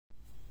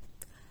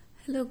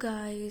Hello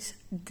guys,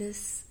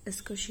 this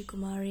is Kushi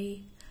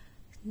Kumari.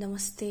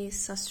 Namaste,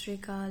 Sat Sri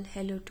Akal,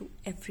 hello to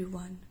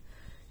everyone.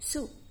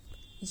 So,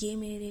 ये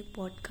मेरे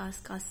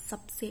podcast का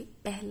सबसे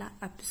पहला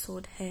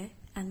एपिसोड है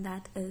and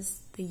that is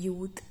the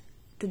youth,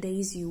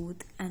 today's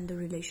youth and the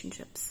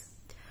relationships.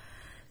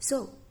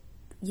 सो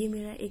ये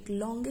मेरा एक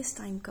लॉन्गेस्ट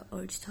टाइम का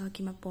अर्ज था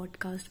कि मैं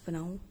पॉडकास्ट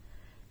बनाऊं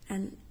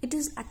and it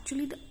is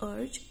actually the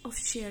urge of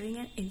sharing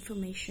an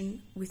information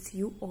with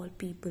you all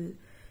people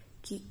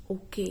कि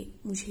ओके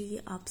मुझे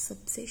ये आप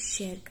सबसे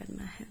शेयर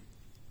करना है.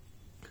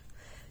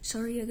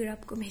 सॉरी अगर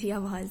आपको मेरी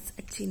आवाज़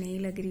अच्छी नहीं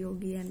लग रही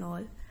होगी and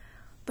all,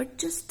 but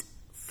just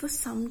for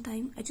some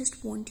time I just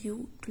want you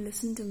to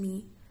listen to me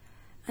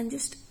and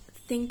just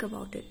think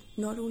about it.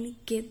 Not only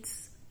kids,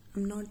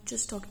 I'm not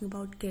just talking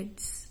about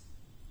kids,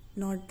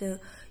 not the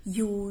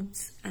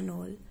youths and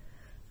all.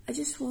 I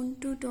just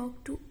want to talk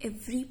to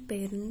every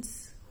parents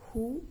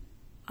who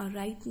are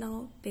right now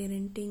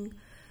parenting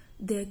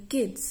their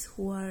kids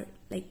who are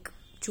like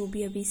जो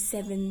भी अभी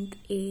 7th,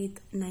 8th,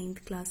 9th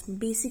class में,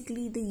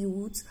 basically the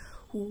youths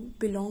who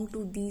belong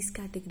to these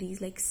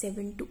categories like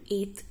 7th to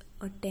 8th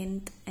or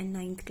 10th and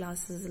 9th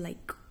classes,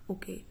 like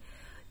okay,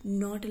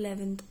 not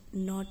 11th,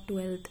 not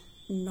 12th,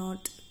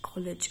 not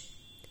college.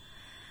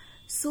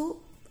 So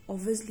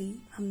obviously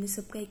हमने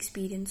सबका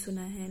experience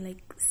सुना है,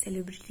 like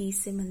celebrities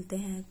से मिलते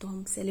हैं तो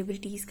हम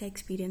सेलिब्रिटीज का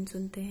एक्सपीरियंस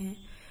सुनते हैं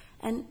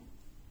एंड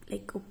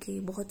लाइक ओके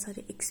बहुत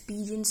सारे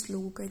एक्सपीरियंस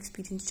लोगों का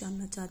एक्सपीरियंस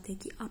जानना चाहते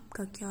हैं कि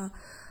आपका क्या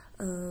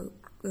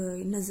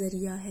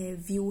नज़रिया है,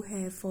 व्यू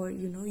है for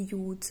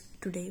youth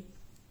today.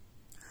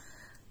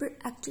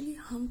 But actually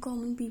हम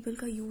कॉमन पीपल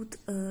का यूथ,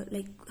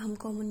 लाइक हम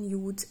कॉमन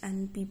यूथ्स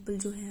एंड पीपल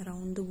जो है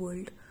अराउंड द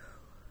वर्ल्ड,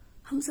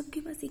 हम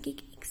सबके पास एक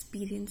एक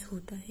एक्सपीरियंस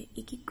होता है,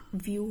 एक एक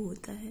व्यू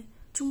होता है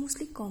जो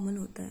मोस्टली कॉमन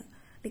होता है.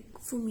 Like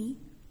for me,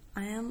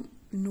 I am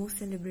no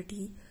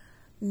celebrity,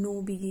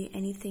 no big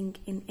anything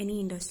in any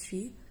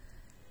industry.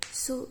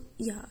 सो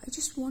या आई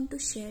जस्ट वॉन्ट टू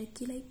शेयर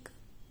कि लाइक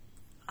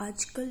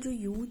आजकल जो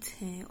यूथ्स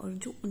हैं और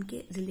जो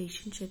उनके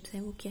रिलेशनशिप्स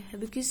हैं वो क्या है,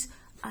 because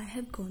I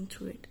have gone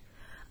through it.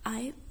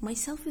 I my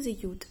self is a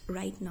youth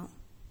right now,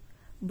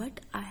 but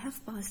I have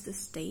pass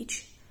this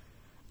stage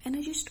and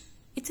I just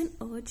it's an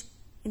अर्ज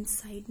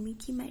इनसाइड मी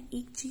कि मैं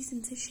एक चीज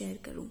इनसे शेयर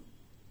करूं.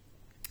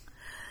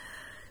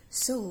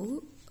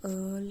 सो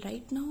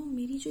राइट नाउ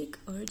मेरी जो एक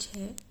अर्ज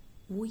है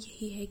वो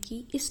यही है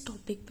कि इस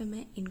टॉपिक पे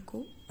मैं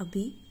इनको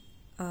अभी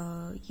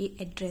ये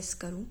एड्रेस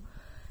करूं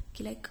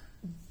कि like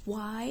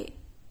why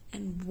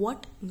and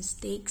what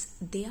mistakes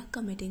they are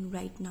committing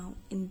right now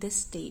in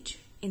this stage,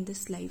 in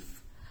this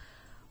life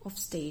of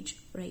stage,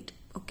 right.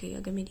 Okay,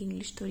 अगर मेरी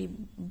इंग्लिश थोड़ी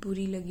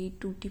बुरी लगी,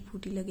 टूटी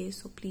फूटी लगे,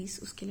 सो प्लीज़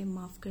उसके लिए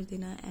माफ़ कर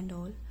देना एंड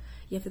ऑल.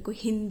 या फिर कोई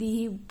हिंदी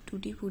ही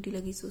टूटी फूटी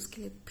लगी सो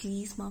उसके लिए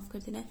प्लीज़ माफ़ कर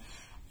देना.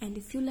 And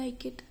if you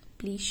like it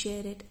please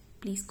share it,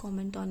 please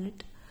comment on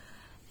it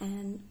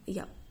and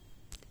या.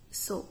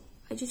 सो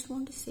आई जस्ट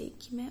वांट टू से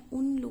कि मैं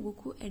उन लोगों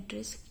को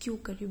एड्रेस क्यों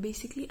कर रही हूँ.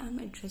 Basically I am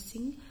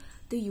addressing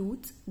the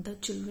youths, the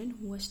children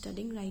who are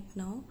studying right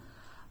now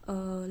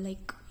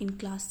like in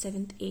class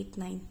 7th, 8th,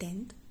 9th,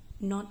 10th,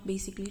 not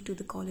basically to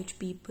the college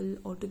people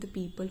or to the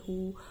people who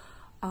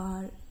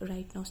are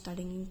right now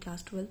studying in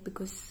class 12,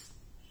 because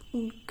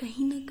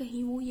कहीं ना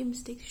कहीं वो ये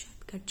mistake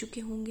शायद कर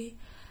चुके होंगे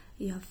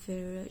या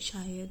फिर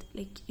शायद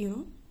लाइक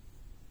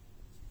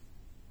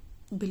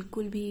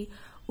बिल्कुल भी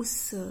उस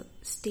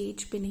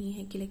स्टेज पे नहीं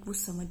है कि लाइक वो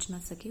समझ ना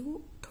सके,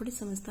 वो थोड़े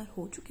समझदार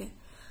हो चुके हैं.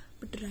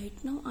 But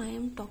right now I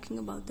am talking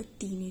about the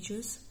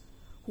teenagers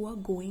who are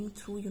going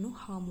through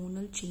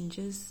hormonal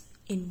changes,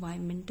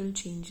 environmental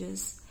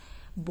changes,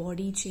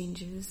 body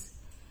changes,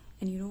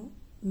 and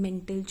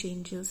mental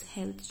changes,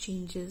 health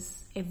changes,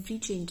 every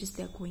changes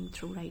they are going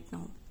through right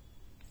now.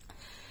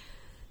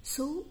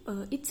 So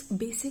it's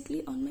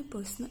basically on my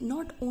personal,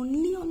 not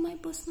only on my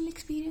personal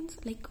experience,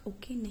 like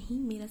okay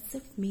नहीं मेरा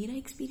सिर्फ मेरा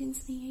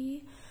experience नहीं है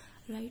ये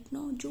right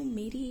now, जो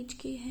मेरी as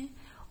के हैं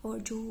और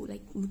जो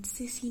like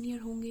मुझसे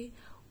सीनियर होंगे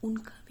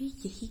उनका भी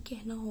यही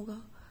कहना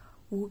होगा,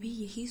 वो भी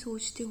यही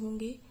सोचते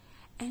होंगे.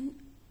 एंड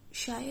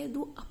शायद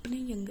वो अपने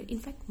यंगर,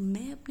 इनफैक्ट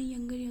मैं अपने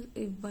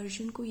यंगर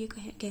वर्जन को ये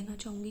कहना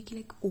चाहूँगी कि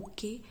लाइक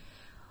ओके,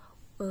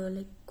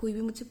 लाइक कोई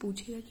भी मुझसे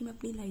पूछेगा कि मैं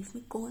अपनी लाइफ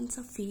में कौन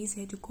सा फेज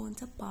है, जो कौन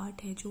सा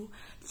पार्ट है जो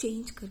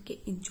चेंज करके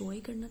इंजॉय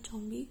करना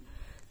चाहूँगी,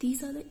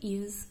 these are the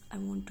years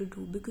I want to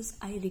do because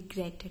I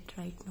regret it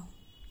right now.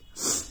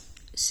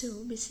 So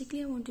basically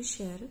I want to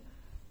share,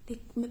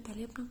 मैं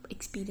पहले अपना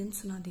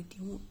एक्सपीरियंस सुना देती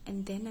हूँ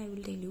and then I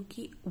will tell you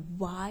कि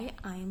why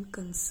I am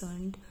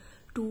concerned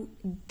to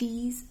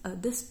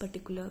this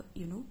particular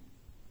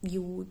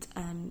youth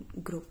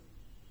and group.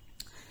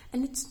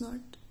 And it's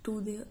not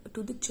to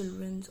the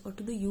children or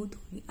to the youth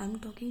only. I'm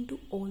talking to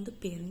all the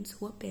parents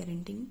who are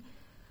parenting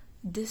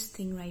this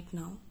thing right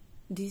now,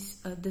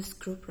 this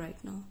group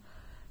right now.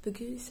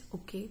 Because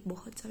okay,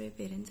 बहुत सारे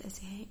parents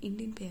ऐसे हैं,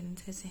 Indian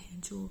parents ऐसे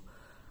हैं जो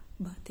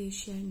बातें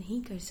share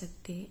नहीं कर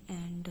सकते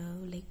and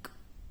like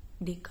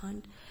they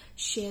can't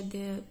share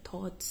their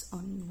thoughts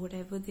on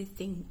whatever they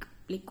think.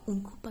 Like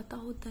उनको पता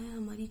होता है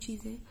हमारी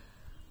चीज़ें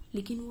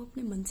लेकिन वो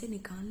अपने मन से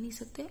निकाल नहीं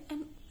सकते.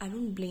 And I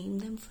don't blame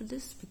them for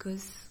this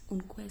because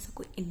उनको ऐसा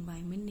कोई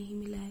इन्वायरमेंट नहीं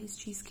मिला है इस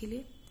चीज़ के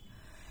लिए.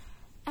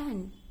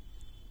 एंड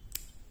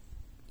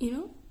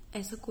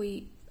ऐसा कोई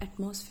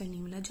एटमॉस्फेयर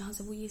नहीं मिला जहाँ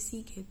से वो ये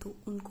सीखे. तो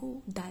उनको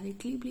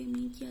डायरेक्टली ब्लेम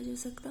नहीं किया जा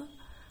सकता.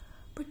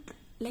 But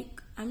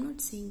like I am not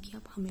saying कि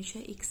आप हमेशा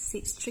एक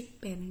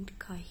स्ट्रिक्ट पेरेंट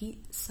का ही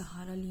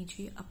सहारा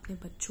लीजिए अपने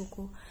बच्चों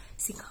को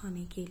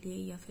सिखाने के लिए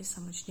या फिर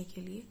समझने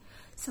के लिए.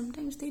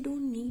 Sometimes they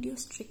don't need your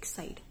strict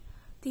side,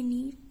 they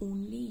need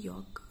only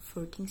your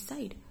comforting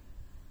side.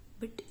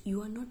 But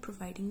you are not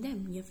providing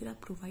them. या फिर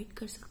आप प्रोवाइड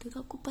कर सकते हो तो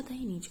आपको पता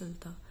ही नहीं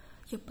चलता,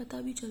 या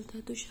पता भी चलता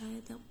है तो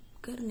शायद आप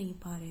कर नहीं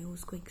पा रहे हो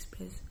उसको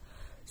express.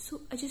 So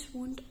I just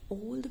want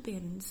all the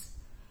parents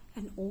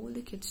and all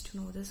the kids to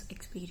know this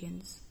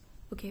experience.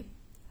 Okay.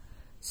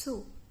 So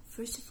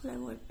first of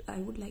all, I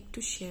would like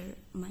to share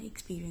my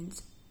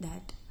experience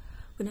that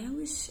when I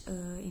was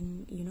in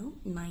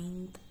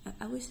ninth,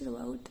 I was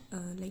about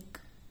like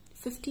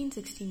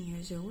 15-16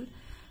 years old,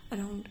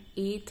 around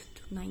 8th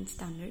to 9th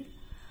standard.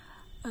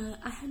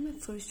 I had my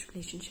first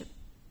relationship.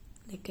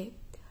 Like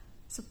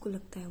सबको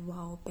लगता है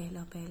wow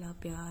पहला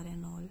प्यार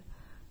and all,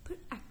 but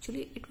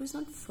actually it was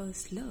not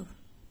first love.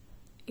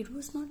 It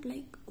was not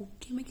like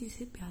okay मैं किसी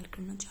से प्यार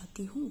करना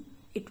चाहती हूँ.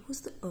 इट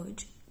वॉज द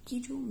अर्ज कि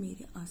जो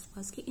मेरे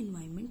आसपास के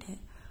इन्वायरमेंट है,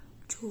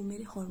 जो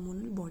मेरे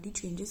हार्मोनल बॉडी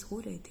चेंजेस हो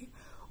रहे थे,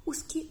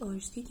 उसकी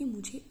अर्ज थी कि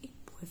मुझे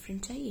एक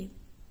बॉयफ्रेंड चाहिए.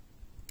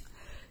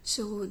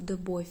 सो द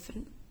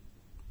बॉयफ्रेंड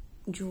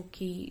जो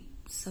कि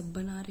सब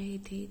बना रहे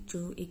थे,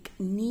 जो एक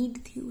नीड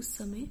थी उस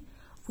समय,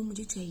 वो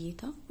मुझे चाहिए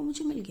था, वो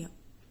मुझे मिल गया.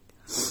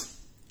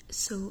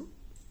 सो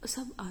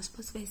सब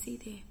आसपास वैसे ही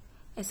थे.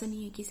 ऐसा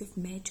नहीं है कि सिर्फ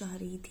मैं चाह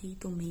रही थी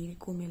तो मेरे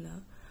को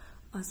मिला.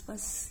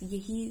 आसपास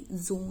यही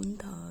जोन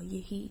था,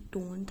 यही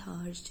टोन था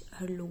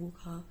हर लोगों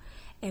का.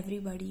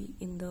 Everybody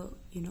in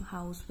the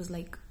house was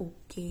like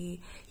okay,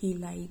 he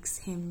likes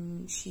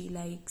him, she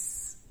likes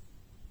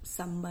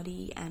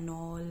somebody and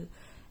all,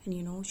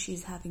 and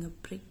she's having a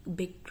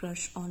big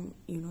crush on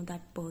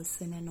that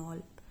person and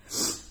all.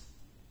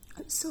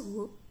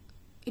 So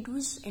it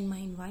was in my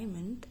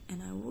environment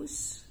and I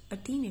was a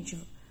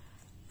teenager.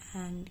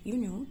 And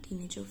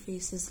teenager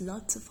faces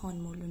lots of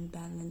hormonal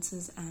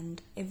imbalances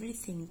and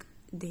everything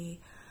they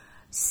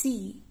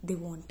see they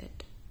want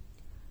it.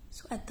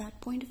 So at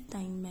that point of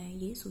time मैं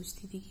ये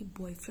सोचती थी कि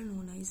boyfriend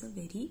होना is a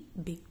very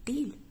big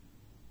deal.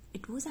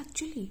 It was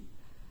actually,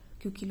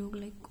 क्योंकि लोग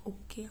like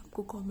okay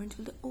आपको comments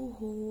बोलते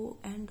ओहो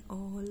एंड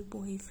ऑल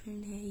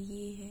बॉयफ्रेंड है,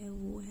 ये है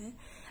वो है.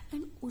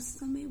 एंड उस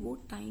समय वो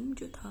टाइम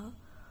जो था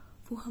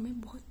वो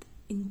हमें बहुत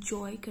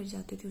इंजॉय कर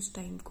जाते थे उस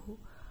टाइम को,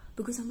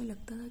 बिकॉज हमें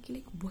लगता था कि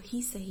लाइक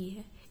वही सही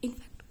है.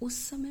 इनफैक्ट उस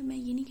समय मैं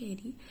ये नहीं कह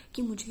रही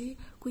कि मुझे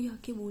कोई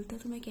आके बोलता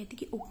तो मैं कहती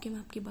कि ओके मैं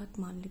आपकी बात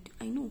मान लेती हूँ.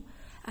 I know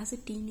as a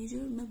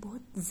teenager मैं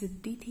बहुत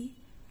जिद्दी थी.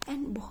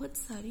 एंड बहुत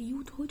सारे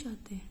यूथ हो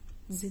जाते हैं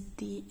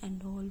जिद्दी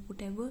and all,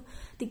 what ever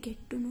they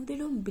get to know they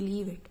don't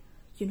believe it.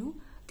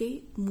 They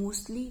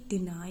mostly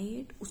deny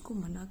it, उसको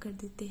मना कर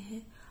देते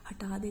हैं,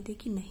 हटा देते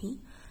कि नहीं,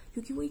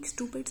 क्योंकि वो एक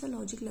स्टूपिड सा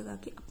लॉजिक लगा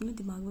के अपने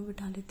दिमाग में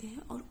बिठा लेते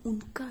हैं और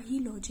उनका ही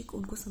लॉजिक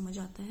उनको समझ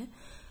आता है.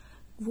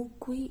 वो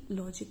कोई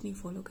लॉजिक नहीं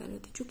फॉलो कर रहे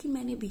थे, जो कि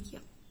मैंने भी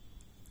किया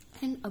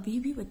एंड अभी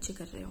भी बच्चे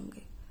कर रहे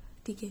होंगे.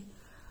 ठीक है,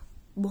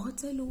 बहुत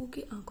सारे लोगों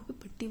की आंखों पे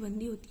पट्टी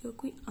बंदी होती है और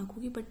कोई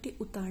आंखों की पट्टी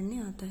उतारने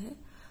आता है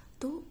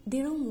तो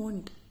दे डोंट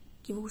वांट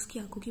कि वो उसकी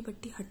आंखों की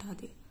पट्टी हटा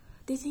दे.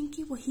 दे थिंक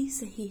कि वही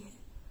सही है.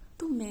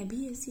 तो मैं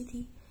भी ऐसी थी.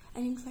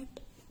 एंड इनफैक्ट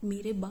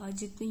मेरे बाद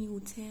जितने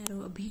यूथ्स हैं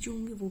और अभी जो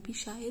होंगे वो भी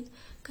शायद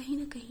कहीं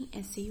ना कहीं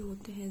ऐसे ही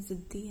होते हैं,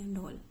 जिद्दी and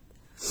all.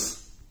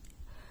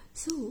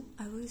 So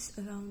I was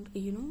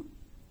around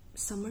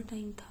summer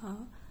time था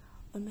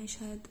और मैं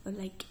शायद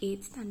लाइक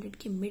 8th स्टैंडर्ड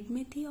के मिड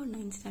में थी और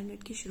 9th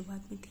स्टैंडर्ड की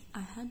शुरुआत में थी.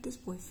 I had this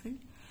boyfriend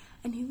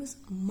and he was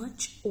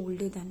much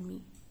older than me.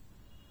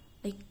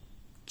 Like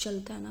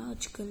चलता है ना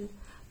आजकल,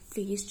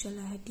 फेज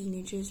चला है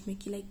टीनेजर्स में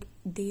कि like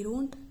they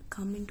don't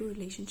come in to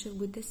relationship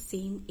with the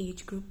same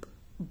age group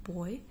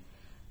boy.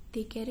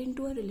 They get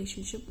into a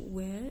relationship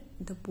where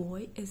the boy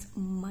is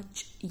much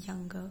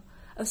younger,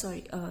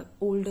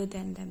 older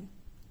than them,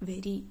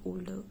 very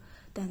older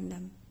than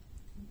them.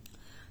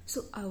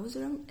 So I was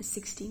around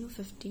 16 or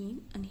 15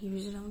 and he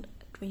was around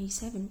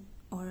 27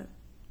 or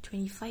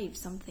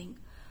 25 something.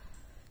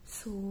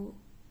 So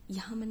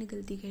यहाँ मैंने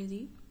गलती कर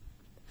दी.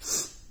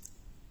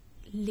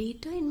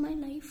 Later in my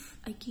life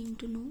I came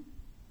to know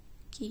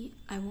कि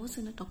I was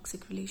in a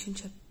toxic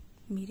relationship.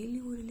 मेरे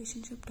लिए वो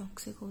relationship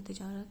toxic होते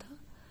जा रहा था.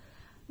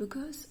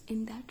 Because in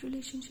that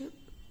relationship,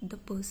 the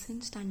person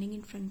standing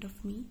in front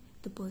of me,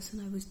 the person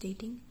I was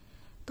dating,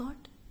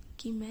 thought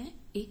कि मैं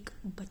एक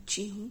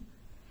बच्ची हूँ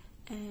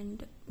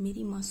and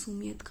मेरी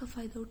मासूमियत का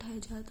फ़ायदा उठाया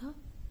जा रहा था,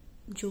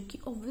 जो कि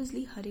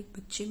obviously हर एक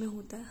बच्चे में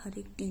होता है, हर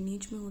एक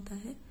टीनेज में होता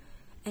है,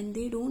 and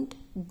they don't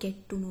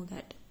get to know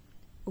that.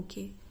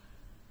 Okay.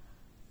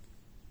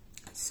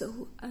 So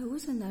I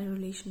was in that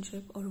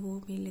relationship और वो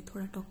मेरे लिए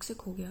थोड़ा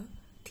टॉक्सिक हो गया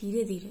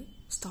धीरे धीरे.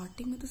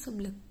 स्टार्टिंग में तो सब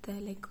लगता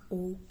है like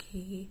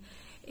okay,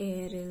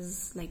 air is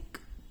like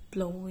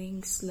blowing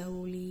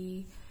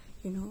slowly,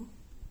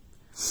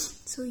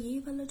 सो ये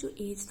वाला जो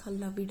एज था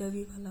लवी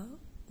डवी वाला,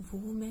 वो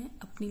मैं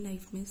अपनी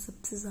लाइफ में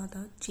सबसे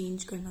ज़्यादा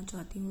चेंज करना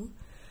चाहती हूँ,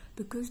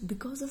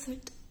 बिकॉज ऑफ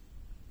इट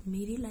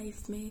मेरी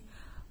लाइफ में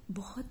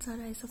बहुत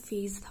सारा ऐसा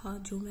फेज था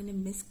जो मैंने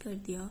मिस कर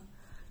दिया,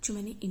 जो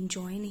मैंने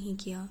इंजॉय नहीं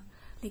किया.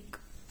 लाइक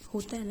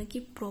होता है ना कि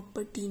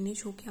प्रॉपर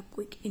टीनेज होके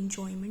आपको एक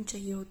एंजॉयमेंट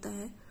चाहिए होता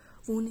है,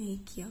 वो नहीं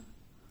किया.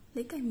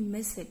 Like I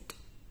miss it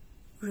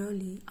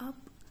really.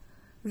 आप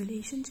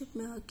रिलेशनशिप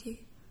में आके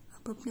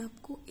आप अपने आप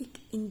को एक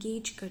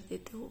इंगेज कर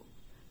देते हो,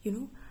 यू नो,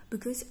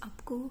 बिकॉज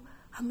आपको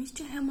हमेशा,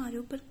 चाहे हमारे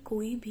ऊपर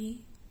कोई भी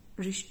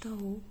रिश्ता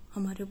हो,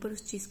 हमारे ऊपर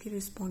उस चीज़ की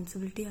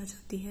रिस्पॉन्सिबिलिटी आ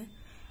जाती है.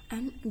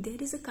 And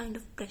there is a kind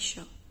of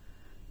pressure,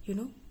 you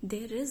know,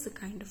 there is a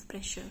kind of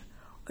pressure.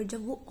 और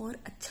जब वो और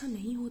अच्छा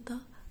नहीं होता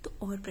तो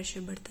और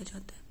प्रेशर बढ़ता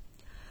जाता है.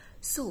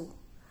 So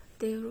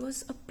there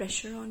was a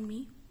pressure on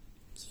me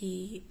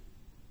कि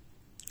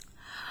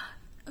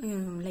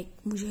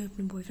लाइक मुझे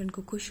अपने बॉयफ्रेंड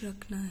को खुश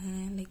रखना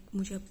है, लाइक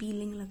मुझे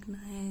अपीलिंग लगना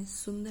है,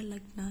 सुंदर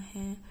लगना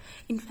है.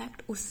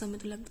 इनफैक्ट उस समय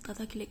तो लगता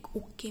था कि लाइक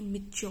ओके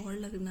मैच्योर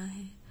लगना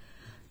है,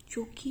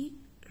 जो कि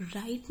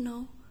right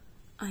now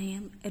I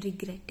am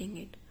regretting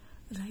it.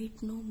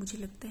 Right now मुझे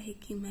लगता है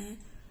कि मैं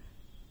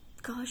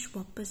काश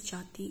वापस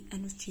जाती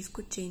एंड उस चीज़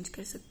को चेंज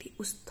कर सकती,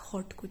 उस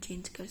थॉट को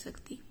चेंज कर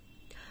सकती.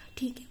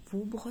 ठीक है,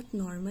 वो बहुत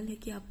नॉर्मल है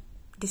कि आप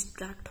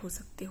डिस्ट्रैक्ट हो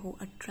सकते हो,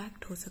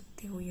 अट्रैक्ट हो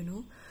सकते हो, you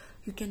know,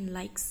 you can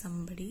like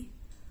somebody,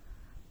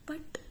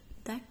 but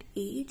that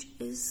age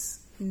is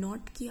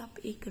not कि आप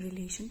एक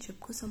रिलेशनशिप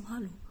को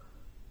संभालो.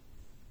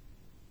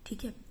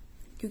 ठीक है,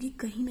 क्योंकि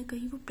कहीं ना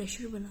कहीं वो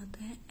प्रेशर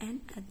बनाता है. And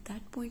at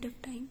that point of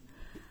time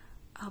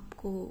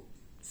आपको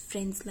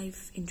फ्रेंड्स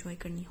लाइफ एंजॉय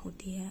करनी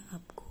होती है,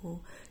 आपको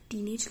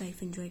टीनेज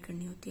लाइफ एंजॉय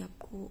करनी होती है,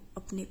 आपको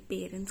अपने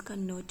पेरेंट्स का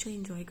नर्चर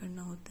एंजॉय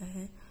करना होता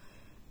है,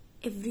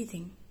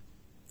 everything.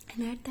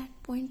 And at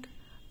that point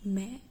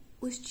मैं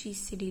उस चीज़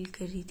से डील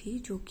कर रही थी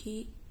जो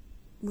कि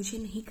मुझे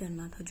नहीं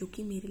करना था, जो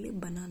कि मेरे लिए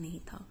बना नहीं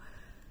था.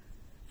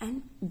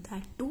 एंड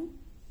दैट टू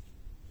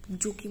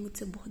जो कि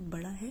मुझसे बहुत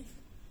बड़ा है.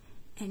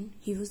 And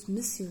he was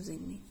misusing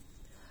me.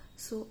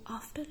 So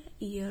after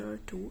year और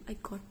 2 आई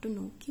गॉट टू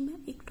नो कि मैं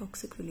एक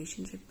टॉक्सिक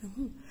रिलेशनशिप में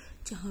हूँ,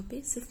 जहाँ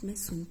पे सिर्फ मैं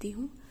सुनती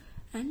हूँ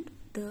and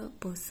the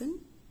person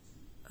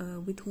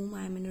with whom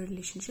I am in a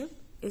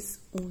relationship is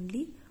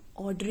only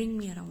ordering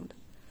me around.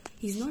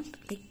 He is not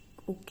like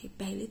okay.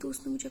 पहले तो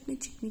उसने मुझे अपनी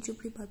चिकनी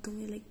चुपड़ी बातों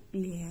में लाइक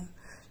लिया,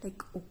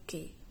 लाइक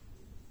ओके,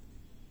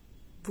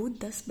 वो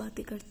 10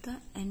 बातें करता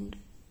एंड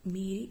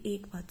मेरी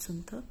एक बात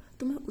सुनता,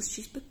 तो मैं उस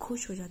चीज़ पे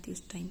खुश हो जाती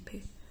उस टाइम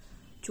पे,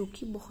 जो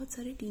कि बहुत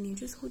सारे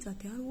टीनेजर्स हो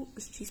जाते हैं और वो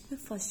उस चीज़ में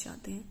फंस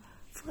जाते हैं.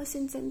 फर्स्ट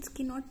इन सेंस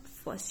कि नॉट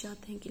फंस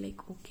जाते हैं कि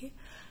like okay,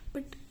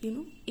 but you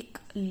know एक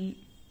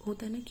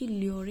होता है ना कि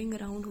ल्योरिंग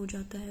अराउंड हो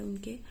जाता है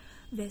उनके,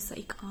 वैसा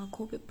एक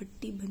आंखों पे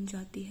पट्टी बन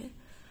जाती है.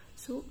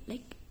 So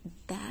like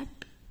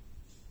that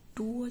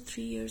 2 or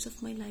 3 years of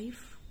my life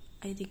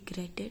I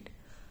regretted.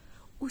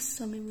 उस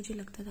समय मुझे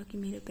लगता था कि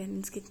मेरे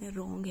पेरेंट्स कितने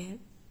रॉन्ग है,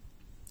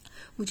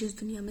 मुझे इस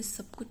दुनिया में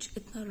सब कुछ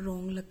इतना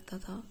रॉन्ग लगता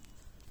था.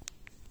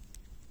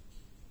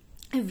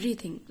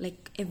 Everything,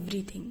 like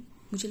everything.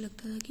 मुझे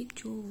लगता था कि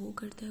जो वो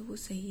करता है वो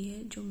सही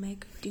है, जो मैं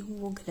करती हूँ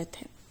वो गलत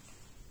है.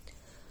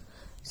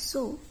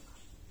 So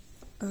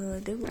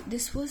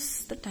this was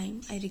the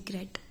time I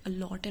regret a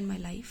lot in my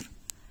life.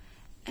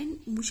 And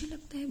मुझे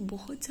लगता है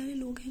बहुत सारे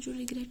लोग हैं जो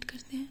रिग्रेट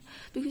करते हैं,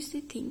 बिकॉज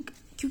दे थिंक,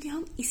 क्योंकि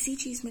हम इसी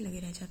चीज़ में लगे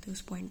रह जाते हैं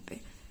उस पॉइंट पे.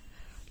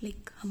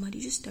 लाइक हमारी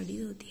जो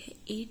स्टडीज होती है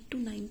 8 to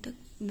 9 तक,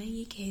 मैं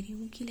ये कह रही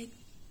हूँ कि लाइक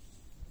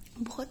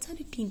बहुत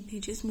सारे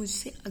टीनेजर्स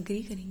मुझसे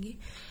अग्री करेंगे,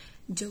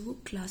 जब वो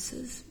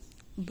क्लासेस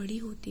बड़ी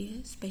होती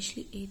है,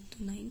 स्पेशली 8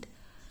 to 9,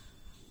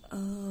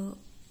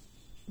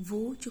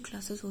 वो जो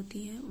क्लासेस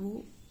होती हैं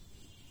वो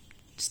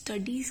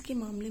स्टडीज़ के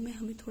मामले में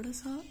हमें थोड़ा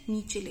सा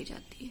नीचे ले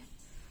जाती है.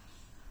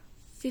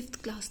 5th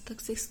क्लास तक,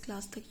 6th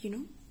क्लास तक, यू नो,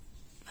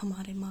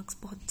 हमारे मार्क्स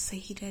बहुत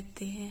सही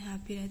रहते हैं,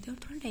 हैप्पी रहते हैं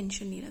और थोड़ा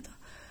टेंशन नहीं रहता.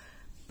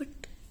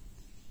 But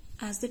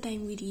as the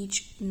time we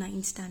reach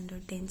 9th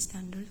standard, 10th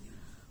standard,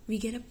 we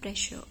get a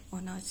pressure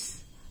on us,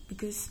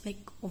 because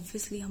like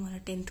obviously हमारा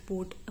 10th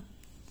board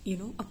you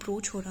know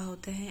approach हो रहा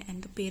होता है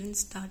and the parents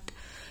start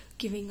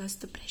giving us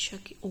the pressure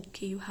कि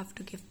okay you have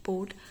to give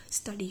board,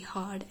 study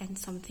hard and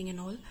something and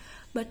all.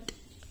 But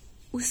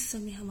उस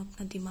समय हम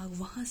अपना दिमाग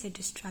वहाँ से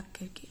डिस्ट्रैक्ट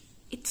करके,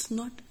 it's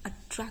not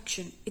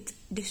attraction, it's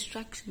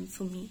distraction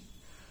for me.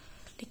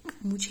 Like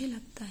मुझे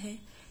लगता है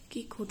कि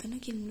एक होता है ना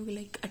कि हम लोग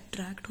लाइक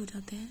अट्रैक्ट हो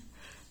जाते हैं,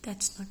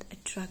 that's not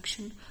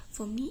attraction.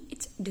 For me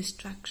it's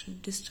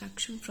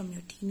distraction from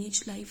your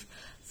teenage life,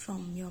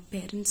 from your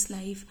parents'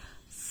 life,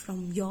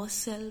 from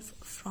yourself,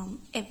 from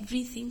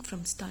everything,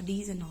 from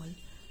studies and all.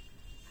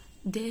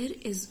 There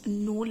is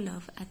no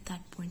love at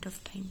that point of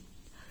time.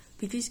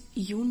 Because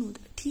you know,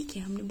 ठीक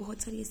है, हमने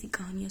बहुत सारी ऐसी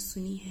कहानियाँ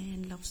सुनी हैं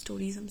and love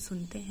stories हम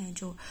सुनते हैं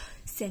जो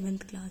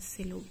 7th क्लास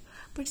से लोग,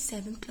 बट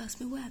 7th क्लास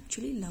में वो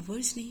एक्चुअली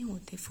लवर्स नहीं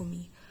होते. For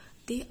me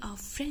they are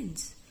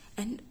friends.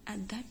 And at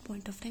that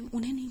point of time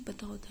उन्हें नहीं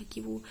पता होता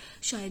कि वो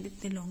शायद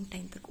इतने लॉन्ग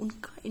टाइम तक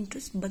उनका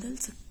इंटरेस्ट बदल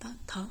सकता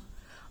था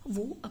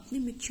वो अपने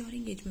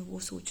मेच्योरिंग एज में वो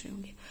सोच रहे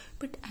होंगे,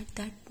 बट एट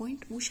दैट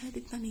पॉइंट वो शायद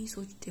इतना नहीं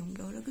सोचते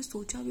होंगे, और अगर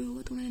सोचा भी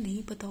होगा तो उन्हें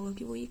नहीं पता होगा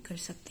कि वो ये कर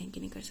सकते हैं कि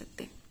नहीं कर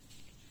सकते.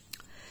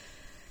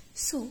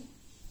 सो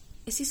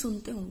ऐसे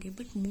सुनते होंगे,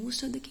 but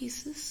most of the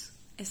cases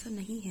ऐसा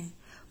नहीं है.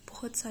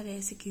 बहुत सारे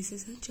ऐसे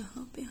केसेस हैं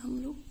जहाँ पे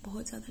हम लोग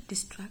बहुत ज़्यादा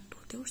डिस्ट्रैक्ट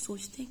होते हैं और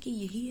सोचते हैं कि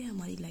यही है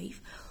हमारी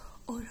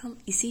लाइफ और हम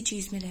इसी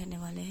चीज़ में रहने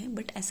वाले हैं,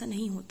 बट ऐसा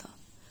नहीं होता.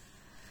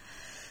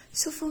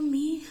 So for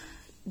me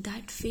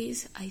that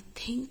phase I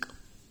think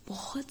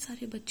बहुत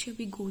सारे बच्चे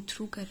अभी गो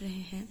थ्रू कर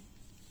रहे हैं,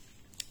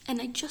 and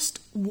I just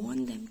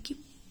want them कि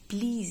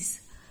प्लीज़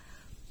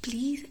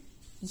प्लीज़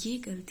ये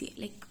गलती,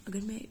 लाइक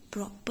अगर मैं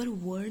प्रॉपर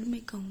वर्ड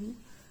में कहूँ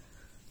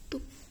तो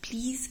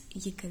प्लीज़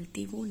ये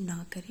गलती वो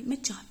ना करें. मैं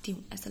चाहती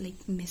हूँ ऐसा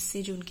लाइक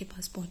मैसेज उनके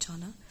पास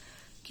पहुँचाना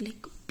कि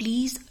like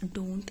please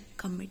don't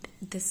commit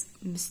this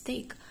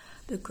mistake,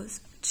 because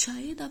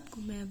शायद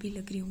आपको मैं अभी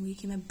लग रही होंगी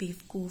कि मैं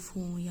बेवकूफ़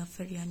हूँ या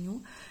फिर यानी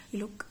ये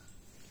लोग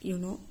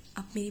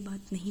आप मेरी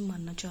बात नहीं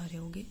मानना चाह रहे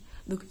होगे,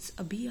 बिकॉज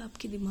अभी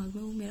आपके दिमाग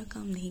में वो मेरा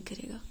काम नहीं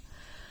करेगा.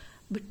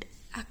 बट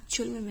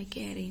एक्चुअल में मैं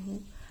कह रही हूँ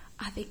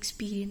I have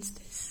experience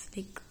this.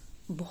 Like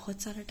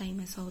बहुत सारा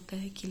टाइम ऐसा होता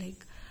है कि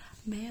लाइक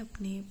मैं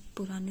अपने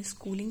पुराने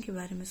स्कूलिंग के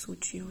बारे में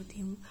सोच रही होती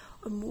हूँ,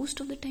 और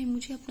मोस्ट ऑफ द टाइम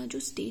मुझे अपना जो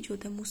स्टेज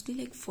होता है mostly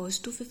like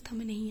 1st to 5th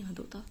हमें नहीं याद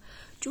होता.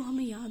 जो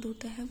हमें याद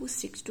होता है वो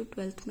 6th to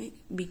 12th में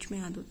बीच में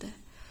याद होता है.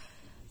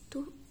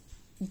 तो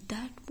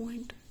दैट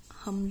पॉइंट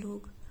हम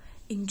लोग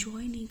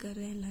इंजॉय नहीं कर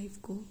रहे हैं लाइफ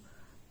को.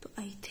 तो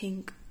आई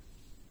थिंक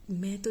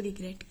मैं तो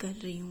रिग्रेट कर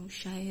रही हूँ,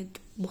 शायद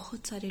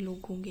बहुत सारे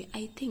लोग होंगे,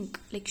 आई थिंक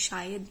लाइक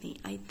शायद नहीं,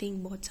 आई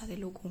थिंक बहुत सारे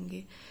लोग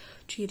होंगे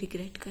जो ये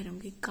रिग्रेट कर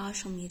होंगे,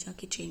 काश हम ये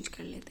जाके चेंज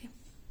कर लेते.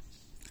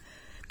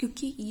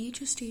 क्योंकि ये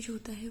जो स्टेज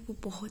होता है वो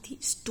बहुत ही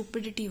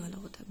स्टुपिडिटी वाला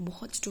होता है,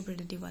 बहुत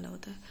स्टुपिडिटी वाला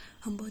होता है.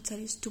 हम बहुत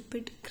सारे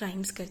स्टुपिड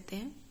क्राइम्स करते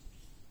हैं,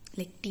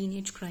 लाइक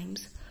टीनेज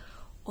क्राइम्स,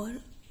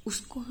 और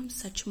उसको हम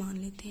सच मान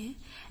लेते हैं.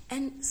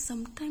 And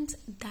sometimes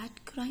that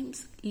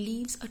crimes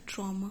leaves a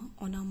trauma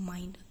on our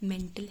mind,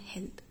 mental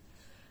health.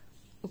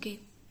 Okay,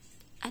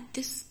 at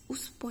this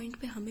उस पॉइंट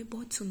पे हमें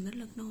बहुत सुंदर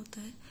लगना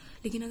होता है,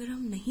 लेकिन अगर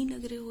हम नहीं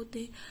लग रहे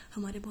होते,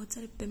 हमारे बहुत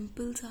सारे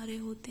पिंपल्स आ रहे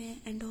होते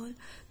हैं एंड ऑल,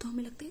 तो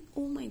हमें लगता है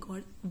oh my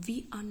god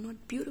we are not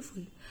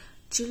beautiful.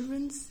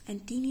 Childrens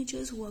and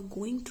teenagers who are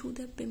going through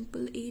the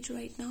pimple age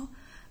right now,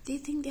 they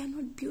think they are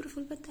not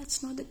beautiful, but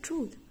that's not the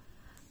truth.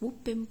 वो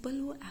pimple,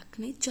 वो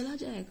acne चला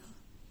जाएगा.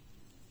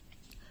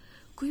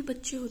 कोई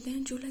बच्चे होते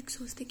हैं जो like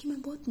सोचते हैं कि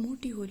मैं बहुत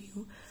मोटी हो रही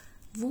हूँ,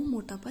 वो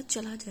मोटापा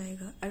चला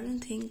जाएगा. आई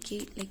डोंट थिंक कि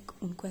लाइक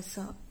उनको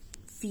ऐसा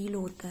फील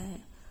होता है.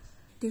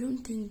 They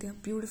don't think they are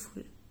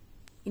beautiful.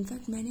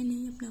 In fact मैंने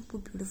नहीं अपने आप को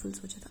ब्यूटिफुल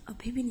सोचा था,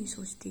 अभी भी नहीं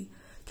सोचती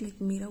कि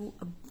लाइक मेरा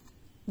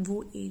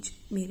वो एज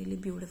मेरे लिए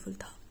ब्यूटिफुल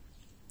था.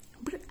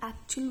 बट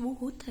एक्चुअल वो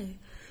होता है,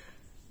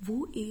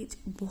 वो एज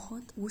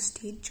बहुत, वो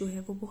स्टेज जो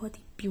है वो बहुत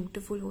ही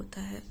ब्यूटिफुल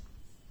होता है.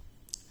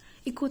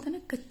 एक होता है ना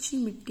कच्ची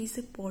मिट्टी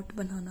से pot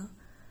banana.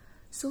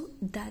 So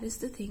that is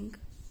the thing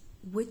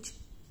which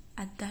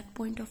eight that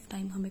point of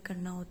time हमें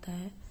करना होता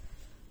है.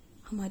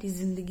 हमारी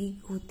जिंदगी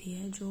होती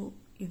है जो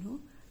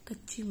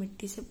कच्ची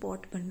मिट्टी से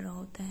पॉट बन रहा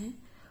होता है,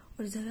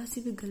 और ज़रा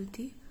सी भी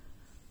गलती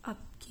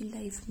आपकी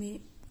लाइफ में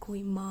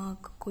कोई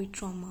मार्क, कोई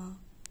ट्रॉमा,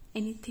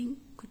 एनीथिंग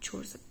को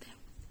छोड़ सकते हैं.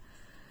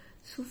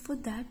 So for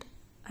that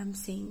I am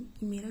saying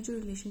कि मेरा जो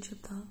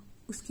रिलेशनशिप था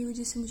उसकी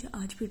वजह से मुझे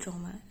आज भी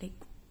ट्रॉमा है.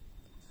 Like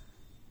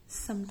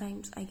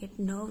sometimes I get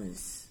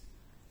nervous,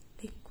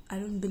 like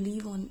I don't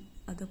believe on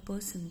other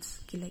persons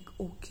कि लाइक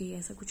ओके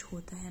ऐसा कुछ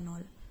होता है एंड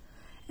ऑल.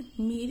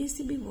 मेरे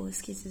से भी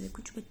वर्स केसेस है.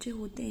 कुछ बच्चे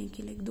होते हैं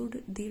कि लाइक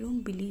दे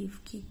डोंट बिलीव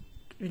कि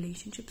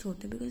रिलेशनशिप्स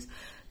होते हैं, बिकॉज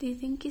दे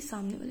थिंक कि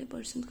सामने वाले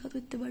पर्सन का तो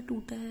इतने बार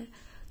टूटा है,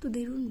 तो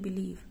दे डोंट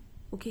बिलीव.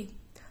 ओके,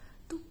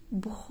 तो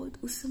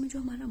बहुत उस समय जो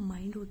हमारा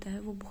माइंड होता है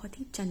वो बहुत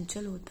ही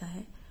चंचल होता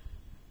है,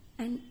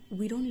 and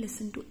we don't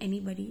listen to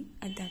anybody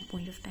eight that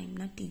point of time.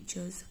 ना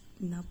टीचर्स,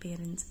 ना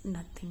पेरेंट्स,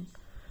 नथिंग.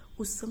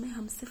 उस समय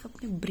हम सिर्फ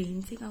अपने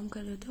ब्रेन से काम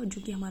कर रहे होते हैं, और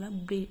जो कि हमारा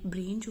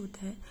ब्रेन जो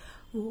होता है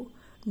वो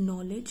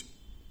नॉलेज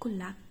को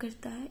लैक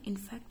करता है,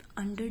 इनफैक्ट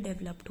अंडर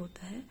डेवलप्ड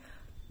होता है,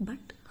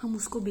 बट हम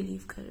उसको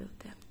बिलीव कर रहे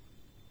होते हैं.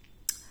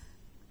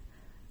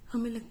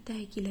 हमें लगता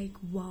है कि like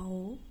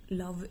wow,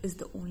 love is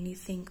the only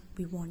thing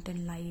we want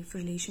in life,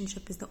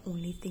 relationship is the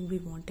only thing we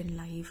want in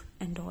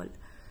life and all,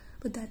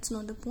 but that's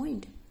not the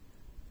point.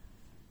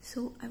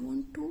 So I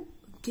want to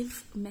give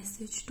a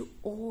message to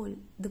all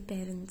the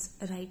parents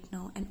right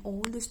now and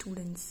all the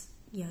students,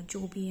 या जो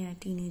भी हैं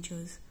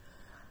teenagers,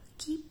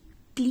 कि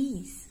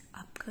please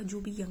आपका जो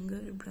भी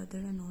younger brother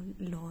and all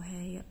law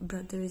है, या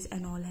ब्रदर्स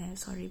एंड ऑल है,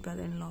 सॉरी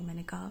ब्रदर इन लॉ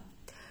मैंने कहा,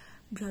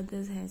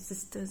 ब्रदर्स हैं,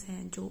 सिस्टर्स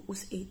हैं जो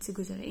उस एज से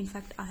गुजरे.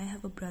 In fact I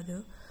have a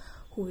brother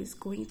who is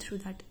going through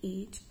that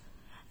as,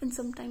 and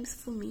sometimes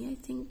for me I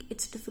think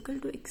it's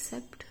difficult to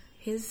accept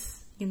his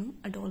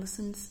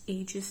adolescence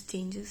ages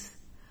changes,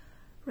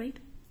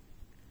 right?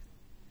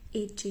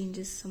 Age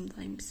changes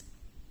sometimes,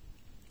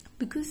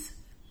 because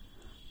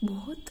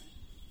बहुत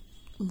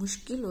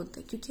मुश्किल होता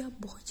है क्योंकि आप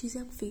बहुत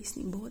चीज़ें आप फेस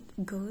नहीं, बहुत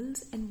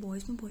गर्ल्स एंड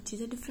बॉयज़ में बहुत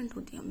चीज़ें डिफरेंट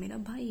होती हैं. मेरा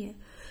भाई है,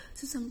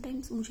 सो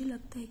समटाइम्स मुझे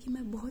लगता है कि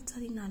मैं बहुत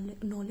सारी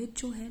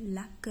नॉलेज जो है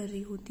लैक कर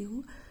रही होती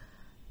हूँ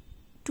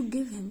to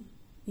give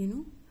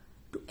him,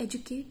 to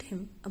educate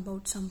him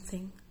about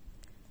something.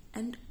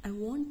 And I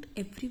want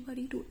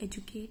everybody to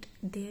educate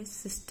their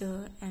sister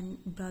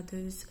and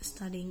brothers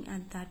studying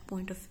at that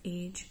point of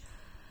age,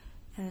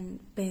 and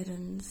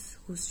parents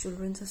whose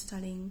children are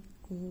studying,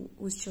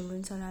 whose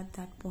children are at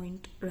that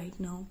point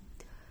right now.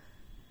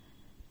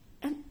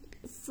 And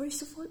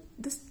first of all,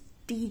 this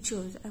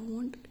teachers, I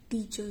want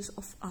teachers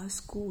of our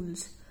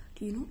schools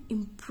to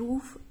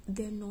improve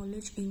their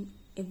knowledge in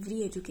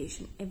every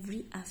education,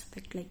 every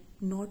aspect. Like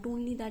not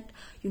only that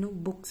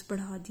books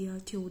पढ़ा दिया,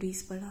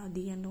 theories पढ़ा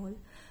दी and all,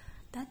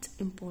 that's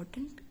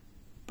important,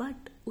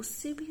 but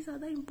उससे भी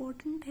ज़्यादा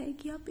important है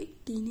कि आप एक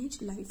टीनेज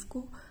लाइफ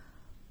को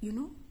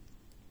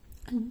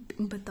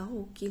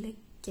बताओ कि लाइक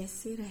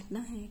कैसे रहना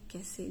है,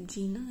 कैसे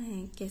जीना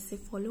है, कैसे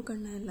फॉलो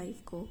करना है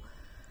लाइफ को.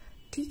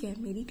 ठीक है,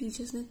 मेरी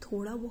टीचर्स ने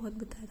थोड़ा बहुत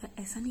बताया था,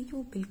 ऐसा नहीं कि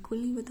वो बिल्कुल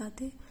नहीं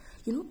बताते.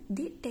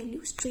 They tell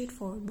you straight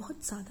forward,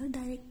 बहुत ज़्यादा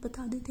डायरेक्ट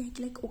बता देते हैं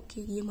कि लाइक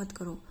ओके ये मत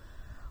करो,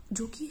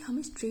 जो कि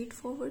हमें स्ट्रेट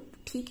फॉरवर्ड,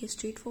 ठीक है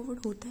स्ट्रेट फॉरवर्ड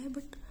होता है,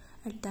 बट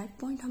एट दैट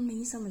पॉइंट हम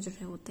नहीं समझ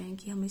रहे होते हैं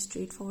कि हमें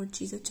स्ट्रेट फॉरवर्ड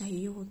चीज़ें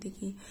चाहिए होती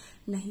कि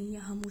नहीं,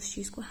 या हम उस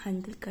चीज़ को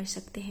हैंडल कर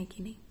सकते हैं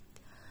कि नहीं.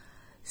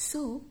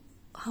 सो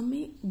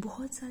हमें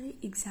बहुत सारे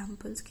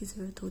एग्जाम्पल्स की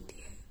ज़रूरत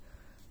होती है,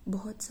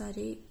 बहुत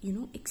सारे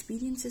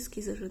एक्सपीरियंसेस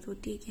की ज़रूरत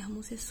होती है कि हम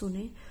उसे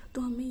सुने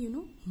तो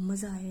हमें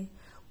मज़ा आए.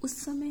 उस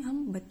समय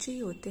हम बच्चे ही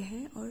होते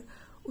हैं और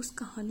उस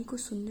कहानी को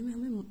सुनने में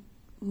हमें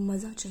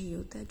मज़ा चाहिए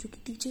होता है, जो कि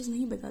टीचर्स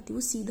नहीं बताती.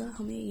 वो सीधा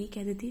हमें ये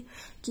कह देती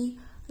कि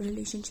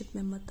रिलेशनशिप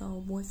में मत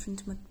आओ,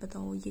 बॉयफ्रेंड मत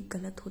बताओ, ये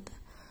गलत होता है.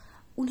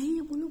 उन्हें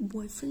ये बोलो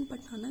बॉयफ्रेंड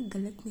पटाना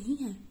गलत नहीं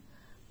है,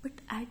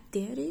 but at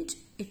there as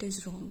it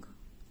is wrong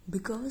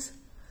because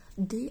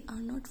they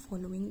are not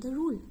following the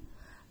rule.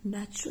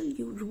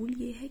 Natural rule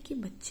ये है कि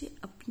बच्चे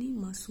अपनी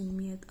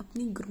मासूमियत,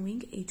 अपनी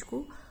ग्रोइंग एज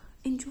को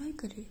एंजॉय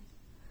करें.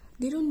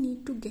 They don't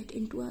need to get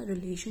into a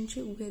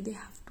relationship where they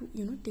have to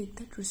take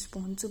that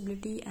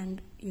responsibility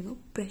and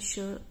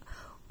pressure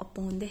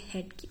upon their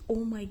head ki, oh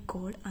my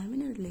god, I'm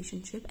in a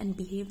relationship, and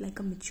behave like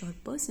a mature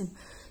person.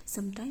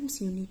 Sometimes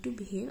you need to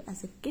behave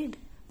as a kid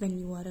when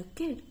you are a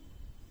kid,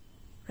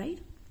 right?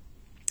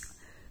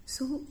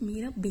 So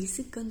मेरा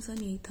basic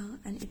concern यही था,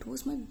 and it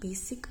was my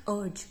basic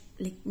urge,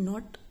 like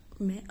not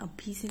मैं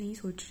अभी से नहीं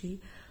सोच रही,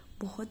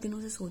 बहुत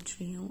दिनों से सोच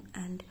रही हूँ.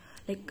 And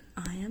like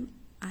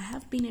I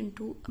have been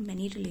into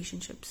many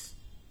relationships,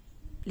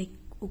 like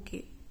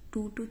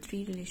 2 to 3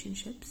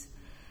 relationships,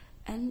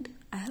 and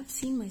I have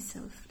seen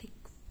myself like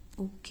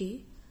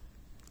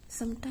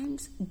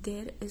sometimes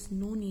there is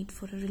no need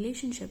for a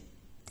relationship.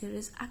 There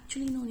is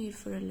actually no need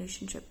for a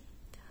relationship,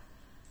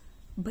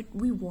 but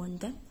we want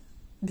them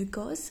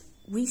because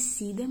we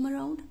see them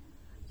around,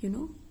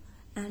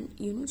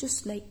 and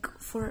just like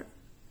for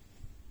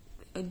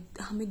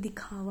हमें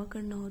दिखावा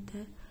करना होता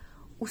है,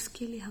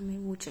 उसके लिए हमें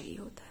वो चाहिए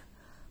होता है.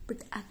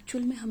 बट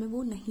एक्चुअल में हमें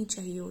वो नहीं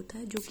चाहिए होता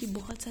है, जो कि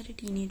बहुत सारे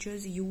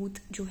टीनेजर्स, यूथ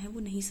जो है वो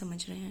नहीं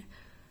समझ रहे हैं.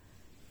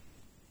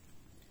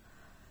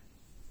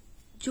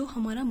 जो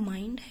हमारा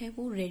माइंड है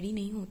वो रेडी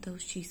नहीं होता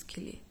उस चीज़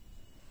के लिए.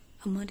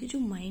 हमारे जो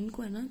माइंड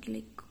को है ना कि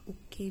लाइक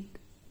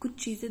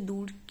कुछ चीज़ें,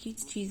 दूर की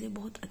चीज़ें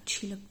बहुत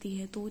अच्छी लगती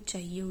है तो वो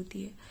चाहिए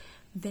होती है.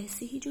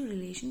 वैसे ही जो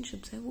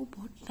रिलेशनशिप्स है वो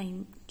बहुत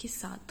टाइम के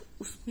साथ,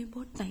 उसमें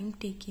बहुत टाइम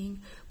टेकिंग,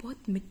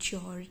 बहुत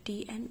मैच्योरिटी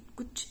एंड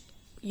कुछ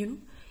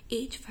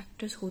एज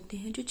फैक्टर्स होते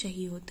हैं जो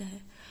चाहिए होता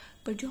है.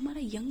 पर जो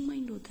हमारा यंग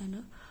माइंड होता है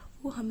ना,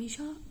 वो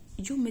हमेशा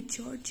जो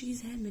मैच्योर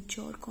चीज़ है,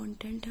 मैच्योर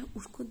कंटेंट है,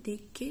 उसको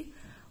देख के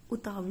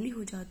उतावली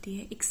हो जाती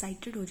है,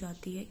 एक्साइटेड हो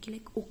जाती है कि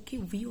like okay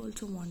we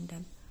also want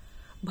them.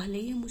 भले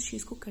ही हम उस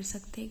चीज़ को कर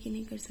सकते हैं कि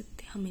नहीं कर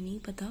सकते हमें नहीं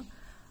पता,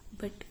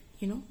 बट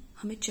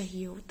हमें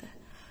चाहिए होता है.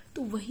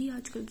 तो वही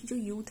आजकल की जो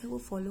यूथ है वो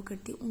फॉलो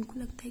करती है. उनको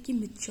लगता है कि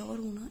मैच्योर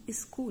होना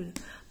इज कूल,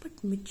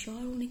 बट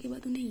मैच्योर होने के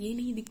बाद उन्हें ये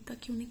नहीं दिखता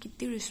कि उन्हें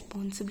कितनी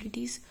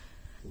रिस्पॉन्सिबिलिटीज़,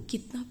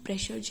 कितना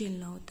प्रेशर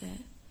झेलना होता है.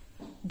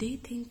 दे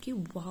थिंक कि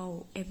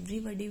वाओ,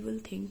 एवरीबडी विल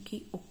थिंक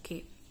कि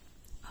ओके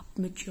आप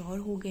मैच्योर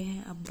हो गए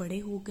हैं, आप बड़े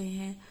हो गए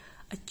हैं,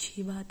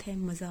 अच्छी बात है,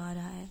 मज़ा आ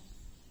रहा है.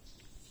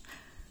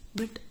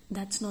 But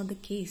that's not the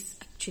case.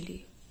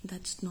 Actually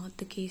that's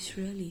not the case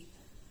really.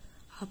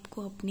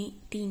 आपको अपनी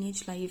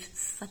टीनेज लाइफ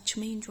सच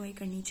में एंजॉय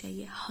करनी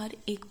चाहिए, हर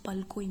एक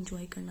पल को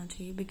एंजॉय करना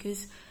चाहिए.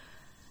 बिकॉज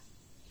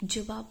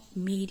जब आप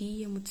मेरी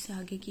या मुझसे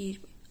आगे की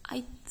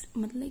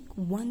मतलब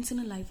once in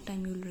a life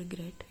time you will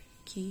regret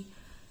कि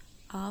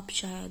आप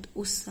शायद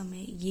उस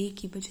समय ये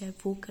की बजाय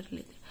वो कर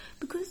लेते.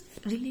 बिकॉज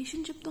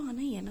रिलेशनशिप तो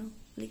आना ही है ना.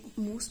 Like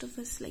most of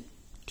us like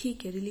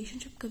ठीक है,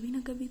 रिलेशनशिप कभी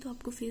ना कभी तो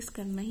आपको फेस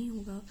करना ही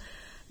होगा.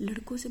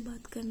 लड़कों से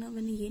बात करना,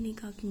 मैंने ये नहीं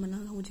कहा कि मना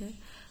हो जाए,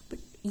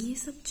 बट ये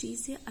सब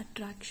चीज़ें,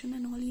 अट्रैक्शन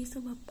एंड ऑल, ये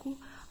सब आपको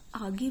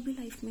आगे भी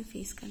लाइफ में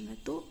फेस करना है.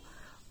 तो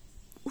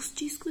उस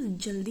चीज़ को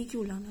जल्दी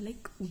क्यों लाना?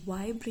 Like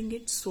why bring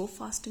it so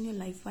fast in your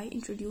life? Y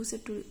introduce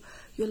it to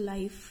your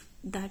life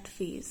that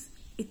phase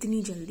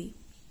इतनी जल्दी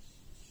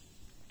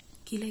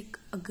कि लाइक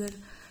अगर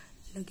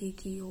लगे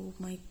कि ओ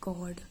माय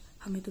गॉड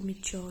हमें तो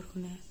मैच्योर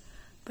होना है,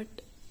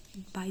 but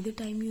by the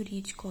time you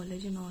reach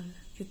college and all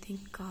you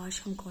think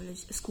काश हम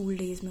कॉलेज स्कूल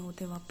डेज में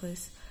होते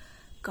वापस,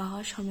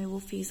 काश हमें वो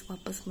फेस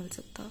वापस मिल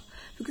सकता।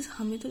 बिकॉज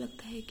हमें तो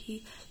लगता है कि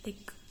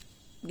लाइक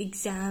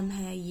एग्ज़ाम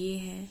है, ये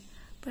है,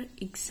 पर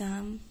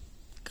एग्ज़ाम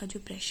का जो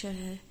प्रेशर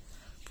है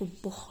वो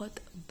बहुत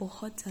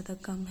बहुत ज़्यादा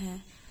कम है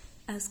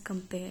as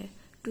compare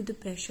to the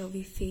pressure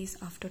we face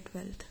after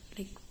 12th,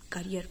 like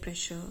career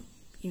pressure,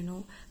 you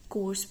know,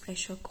 course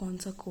pressure, कौन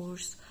सा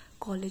course,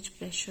 college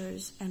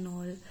pressures and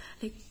all.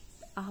 Like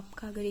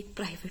आपका अगर एक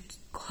प्राइवेट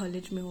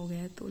कॉलेज में हो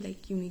गया तो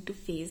like you need to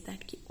face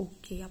that कि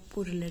ओके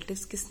आपको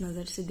रिलेटिव्स किस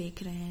नज़र से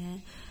देख रहे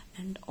हैं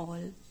एंड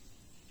ऑल।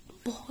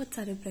 बहुत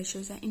सारे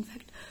प्रेशर्स हैं।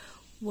 In fact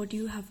what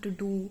you have to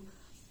do,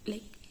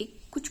 like एक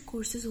कुछ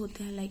कोर्सेज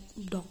होते हैं लाइक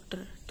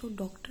डॉक्टर, तो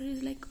डॉक्टर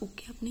इज़ लाइक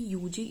ओके आपने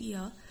यूजी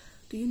किया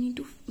तो यू नीड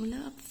टू,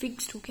 मतलब आप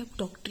फिक्स्ड हो कि आप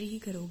डॉक्टरी ही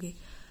करोगे।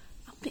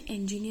 आपने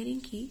इंजीनियरिंग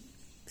की,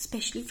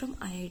 specially from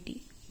IIT,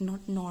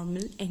 not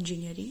normal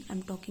engineering,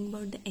 I'm talking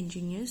about the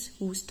engineers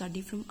who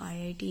study from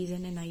IITs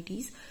and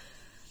NITs,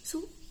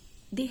 so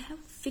they have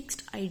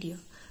fixed idea,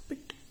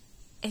 but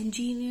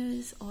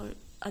engineers or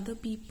other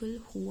people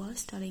who are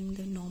studying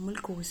the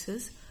normal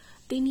courses,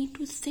 they need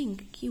to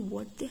think कि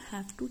what they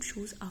have to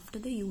choose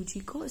after the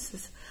UG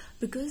courses,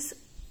 because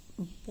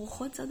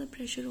बहुत ज़्यादा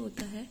pressure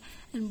होता है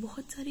and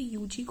बहुत सारे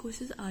UG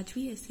courses आज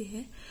भी ऐसे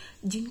हैं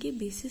जिनके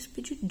बेसिस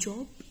पे जो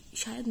जॉब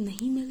शायद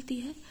नहीं मिलती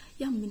है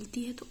या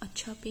मिलती है तो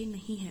अच्छा पे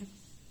नहीं है।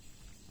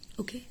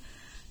 ओके,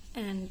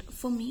 एंड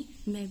फॉर मी,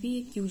 मैं भी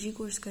एक UG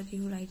कोर्स कर रही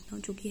हूँ राइट नाउ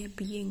जो कि है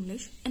BA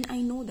English, and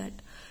I know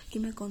that कि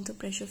मैं कौन सा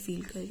प्रेशर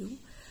फील कर रही हूँ।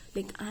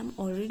 Like I am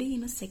already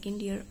in a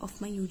second year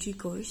of my UG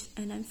course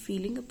and I am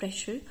feeling a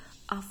pressure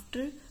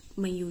after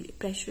my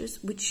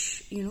pressures which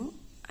you know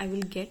I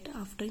will get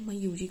after my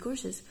UG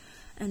courses,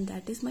 and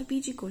that is my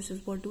PG courses.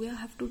 What do I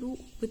have to do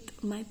with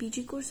my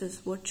PG courses?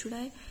 What should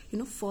I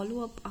follow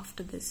up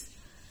after this?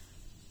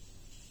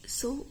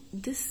 So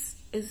this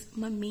is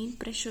my main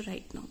pressure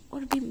right now.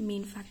 और भी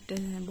main factors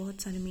हैं,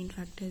 बहुत सारे main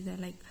factors हैं।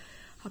 Like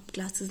आप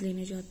classes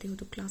लेने जाते हो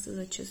तो क्लासेस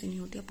अच्छे से नहीं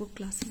होती, आपको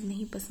क्लासेस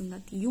नहीं पसंद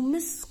आती, यू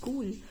मिस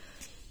स्कूल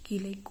कि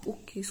लाइक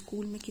ओके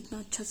स्कूल में कितना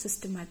अच्छा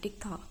सिस्टमैटिक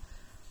था,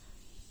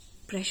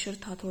 प्रेशर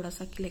था थोड़ा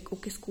सा कि लाइक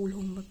ओके स्कूल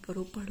होमवर्क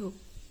करो, पढ़ो।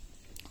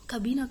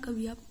 कभी ना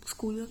कभी आप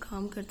स्कूल का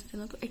काम करते थे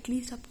ना तो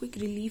एटलीस्ट आपको एक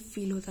रिलीफ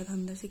फील होता था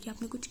अंदर से कि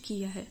आपने कुछ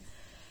किया है।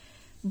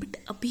 बट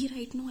अभी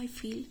राइट नाउ आई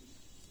फील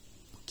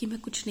कि मैं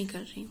कुछ नहीं कर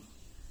रही हूँ।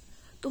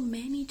 तो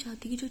मैं नहीं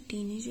चाहती कि जो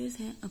टीनेजर्स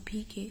हैं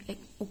अभी के,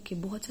 लाइक ओके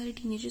बहुत सारे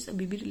टीनेजर्स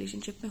अभी भी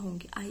रिलेशनशिप में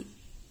होंगे, आई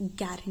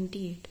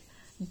गारंटी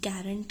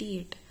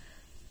इट।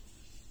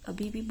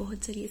 अभी भी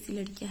बहुत सारी ऐसी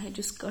लड़कियां हैं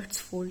जो स्कर्ट्स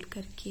फोल्ड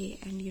करके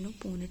एंड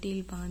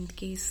पोनीटेल बांध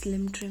के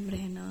स्लिम ट्रिम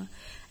रहना,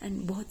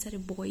 एंड बहुत सारे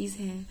बॉयज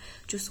हैं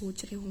जो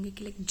सोच रहे होंगे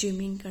कि लाइक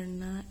जिमिंग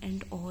करना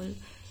and all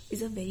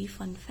is a very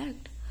fun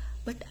fact,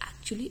 but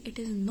actually it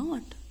is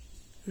not,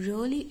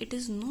 really it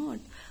is not.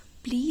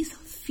 Please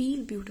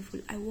feel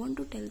beautiful, I want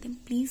to tell them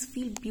please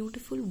feel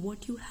beautiful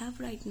what you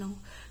have right now,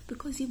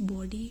 because ये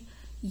body,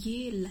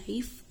 ये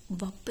life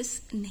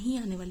वापस नहीं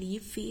आने वाली, ये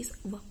face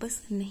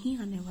वापस नहीं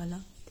आने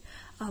वाला।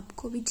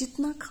 आपको भी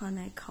जितना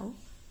खाना है खाओ,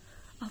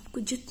 आपको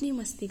जितनी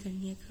मस्ती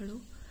करनी है करो,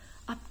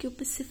 आपके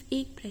ऊपर सिर्फ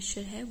एक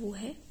प्रेशर है, वो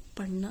है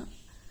पढ़ना।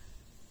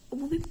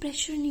 वो भी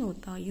प्रेशर नहीं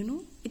होता,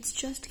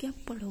 इट्स जस्ट कि आप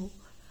पढ़ो।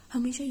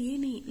 हमेशा ये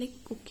नहीं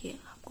लाइक ओके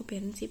आपको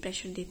पेरेंट्स ये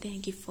प्रेशर देते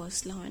हैं कि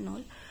फर्स्ट लाओ and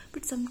all,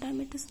 but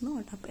sometime it is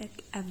not. आप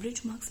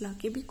एवरेज मार्क्स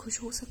लाके भी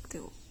खुश हो सकते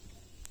हो।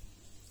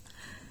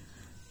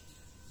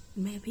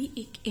 मैं भी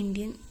एक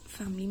इंडियन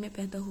फैमिली में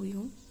पैदा हुई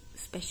हूँ,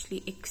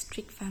 स्पेशली एक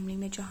स्ट्रिक्ट फैमिली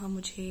में, जहाँ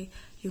मुझे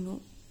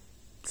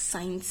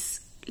साइंस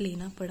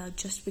लेना पड़ा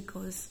जस्ट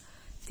बिकॉज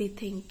दे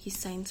थिंक कि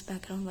साइंस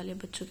बैकग्राउंड वाले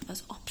बच्चों के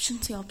पास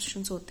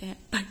ऑप्शंस होते हैं।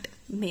 बट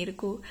मेरे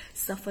को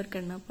सफ़र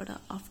करना पड़ा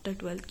आफ्टर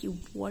 12th कि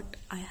what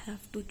I have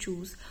to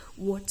choose,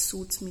 what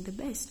suits me the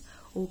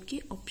best.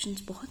 Okay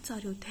options बहुत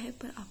सारे होते हैं,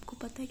 पर आपको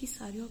पता है कि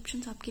सारे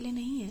ऑप्शंस आपके लिए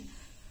नहीं है।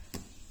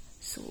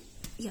 सो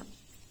या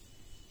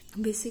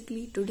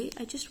basically today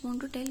I just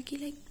want to tell कि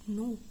like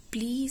no,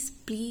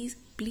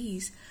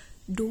 please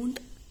don't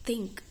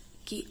think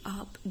कि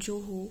आप जो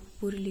हो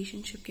वो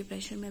रिलेशनशिप के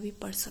प्रेशर में अभी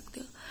पड़ सकते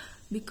हो,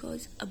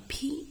 बिकॉज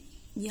अभी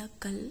या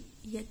कल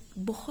या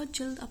बहुत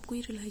जल्द आपको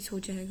ये रियलाइज हो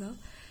जाएगा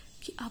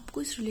कि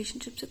आपको इस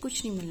रिलेशनशिप से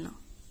कुछ नहीं मिलना,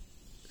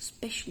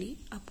 स्पेशली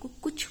आपको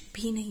कुछ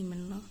भी नहीं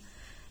मिलना।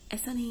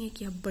 ऐसा नहीं है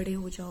कि आप बड़े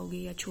हो जाओगे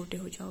या छोटे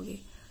हो जाओगे,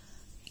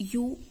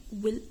 you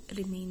will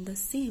remain the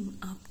same.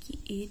 आपकी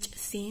एज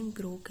सेम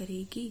ग्रो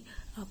करेगी,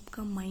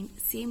 आपका माइंड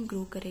सेम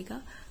ग्रो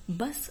करेगा,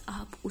 बस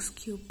आप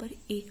उसके ऊपर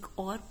एक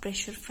और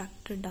प्रेशर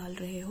फैक्टर डाल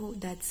रहे हो,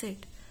 दैट्स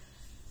इट।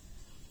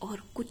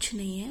 और कुछ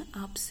नहीं है,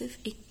 आप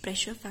सिर्फ एक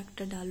प्रेशर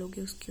फैक्टर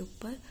डालोगे उसके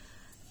ऊपर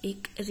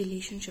एक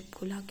रिलेशनशिप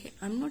को लाके।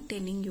 I am not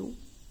telling you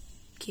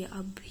कि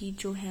अभी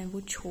जो है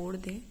वो छोड़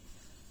दें।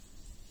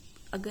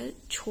 अगर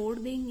छोड़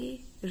देंगे,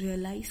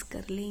 रियलाइज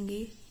कर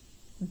लेंगे,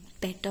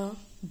 बेटर,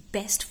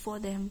 बेस्ट फॉर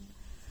देम।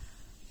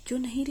 जो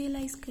नहीं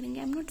रियलाइज करेंगे,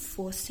 आई am not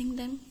forcing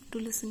them to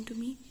listen to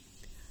me,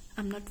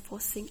 I'm not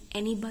forcing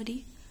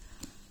anybody,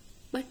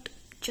 but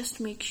just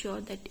make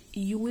sure that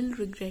you will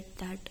regret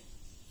that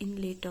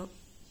in later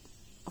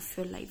of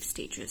your life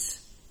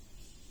stages.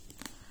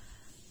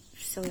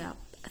 So yeah,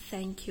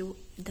 thank you.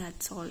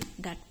 That's all.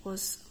 That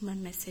was my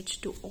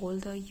message to all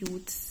the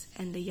youths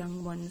and the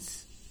young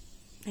ones.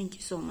 Thank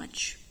you so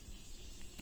much.